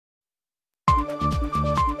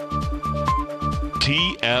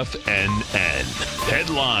TFNN.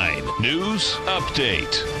 Headline News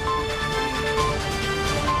Update.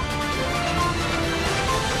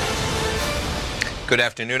 Good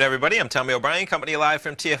afternoon, everybody. I'm Tommy O'Brien, company live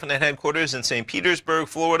from TFNN headquarters in St. Petersburg,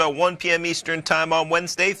 Florida, 1 p.m. Eastern time on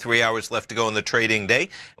Wednesday. 3 hours left to go in the trading day.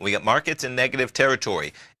 And we got markets in negative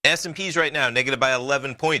territory. S&P's right now negative by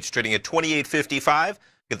 11 points, trading at 28.55.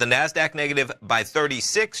 Get the NASDAQ negative by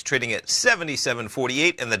 36, trading at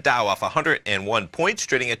 77.48, and the Dow off 101 points,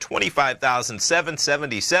 trading at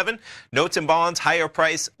 25,777. Notes and bonds, higher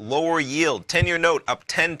price, lower yield. 10-year note up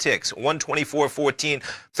 10 ticks, 124.14.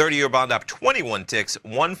 30-year bond up 21 ticks,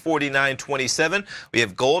 149.27. We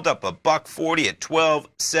have gold up $1.40 at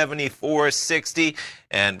 1274.60.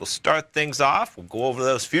 And we'll start things off. We'll go over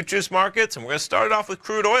those futures markets, and we're going to start it off with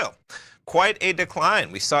crude oil. Quite a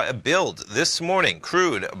decline. We saw a build this morning.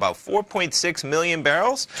 Crude about 4.6 million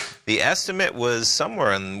barrels. The estimate was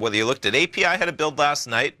somewhere, and whether you looked at API had a build last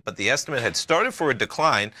night, but the estimate had started for a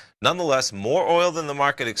decline. Nonetheless, more oil than the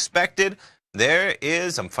market expected. There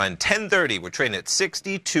is, I'm finding 1030. We're trading at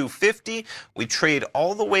 62.50. We trade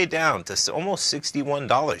all the way down to almost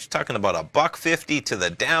 $61. Talking about $1.50 to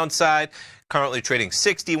the downside. Currently trading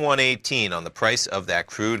 61.18 on the price of that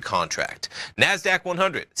crude contract. NASDAQ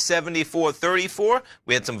 100, 74.34.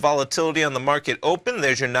 We had some volatility on the market open.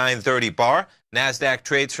 There's your 930 bar. NASDAQ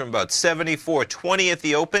trades from about 74.20 at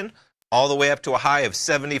the open all the way up to a high of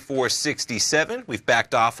 74.67. We've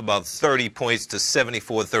backed off about 30 points to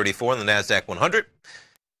 74.34 on the NASDAQ 100.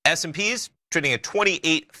 S&P's trading at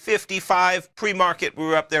 28.55. Pre-market, we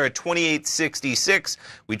were up there at 28.66.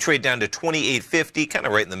 We trade down to 28.50, kind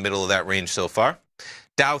of right in the middle of that range so far.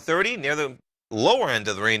 Dow 30, near the lower end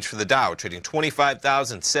of the range for the Dow, trading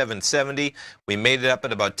 25,770. We made it up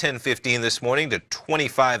at about 10:15 this morning to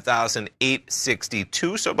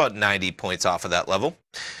 25,862, so about 90 points off of that level.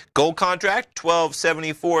 Gold contract,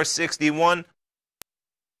 1274.61.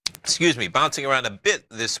 Excuse me, bouncing around a bit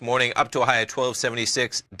this morning, up to a high of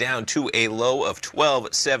 1276, down to a low of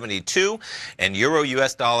 1272, and Euro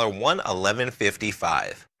US dollar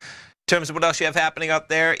 111.55. In terms of what else you have happening out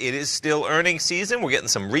there, it is still earnings season. We're getting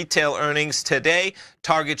some retail earnings today.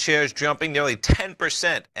 Target shares jumping nearly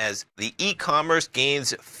 10% as the e-commerce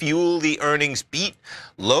gains fuel the earnings beat.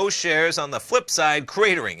 Low shares on the flip side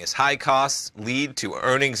cratering as high costs lead to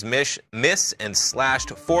earnings miss and slashed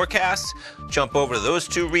forecasts. Jump over to those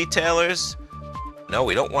two retailers. No,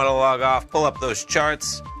 we don't want to log off. Pull up those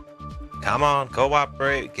charts. Come on,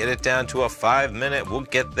 cooperate, get it down to a 5-minute. We'll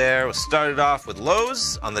get there. We'll start it off with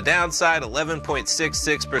Lowe's on the downside,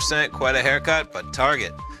 11.66%, quite a haircut, but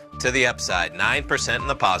Target to the upside, 9% in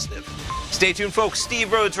the positive. Stay tuned, folks.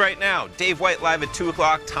 Steve Rhodes right now. Dave White live at 2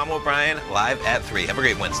 o'clock. Tom O'Brien live at 3. Have a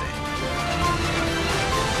great Wednesday.